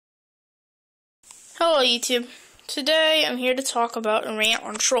Hello YouTube. Today I'm here to talk about a rant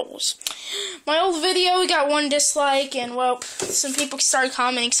on trolls. My old video got 1 dislike and well, some people started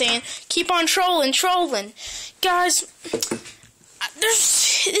commenting saying, keep on trolling. Guys,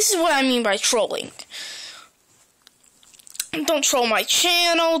 this is what I mean by trolling. Don't troll my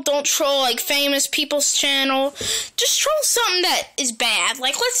channel, don't troll like famous people's channel. Just troll something that is bad.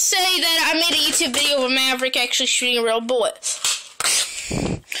 Like let's say that I made a YouTube video of a Maverick actually shooting a real bullet.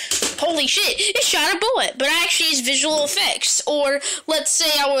 Holy shit, it shot a bullet, but actually it's visual effects. Or let's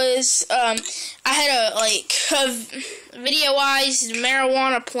say I had a videoized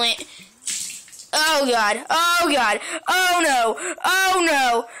marijuana plant. Oh god, oh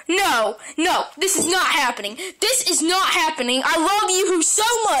no, this is not happening. I love you so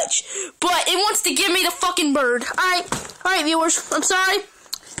much, but it wants to give me the fucking bird. Alright viewers, I'm sorry.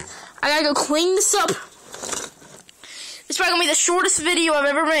 I gotta go clean this up. This is probably gonna be the shortest video I've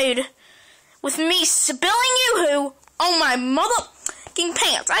ever made. With me spilling yoo-hoo on my motherfucking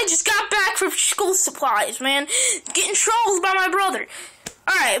pants. I just got back from school supplies, man. Getting trolled by my brother.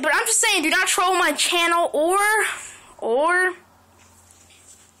 Alright, but I'm just saying, do not troll my channel or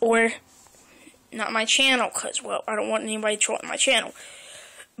not my channel, because, well, I don't want anybody trolling my channel.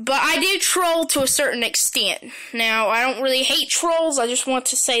 But I do troll to a certain extent. Now, I don't really hate trolls, I just want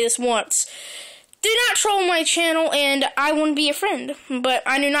to say this once. Do not troll my channel, and I want to be a friend. But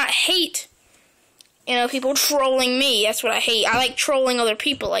I do not hate, people trolling me. That's what I hate. I like trolling other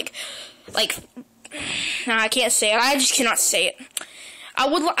people, nah, I can't say it. I just cannot say it. I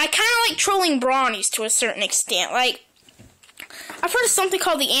kind of like trolling brownies to a certain extent. Like, I've heard of something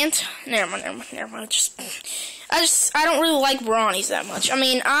called the never mind. I don't really like brownies that much.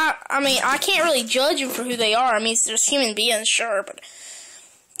 I can't really judge them for who they are. I mean, there's human beings, sure, but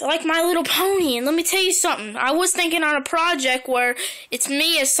they're like My Little Pony. And let me tell you something. I was thinking on a project where it's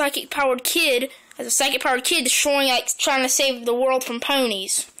me as a psychic-powered kid destroying, trying to save the world from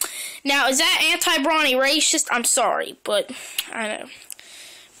ponies. Now, is that anti-brownie racist? I'm sorry, but I know.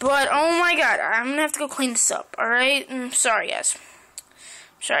 But, oh my god, I'm gonna have to go clean this up, alright? Sorry, guys.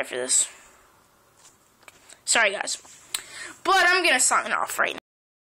 Sorry for this. Sorry, guys. But I'm gonna sign off right now.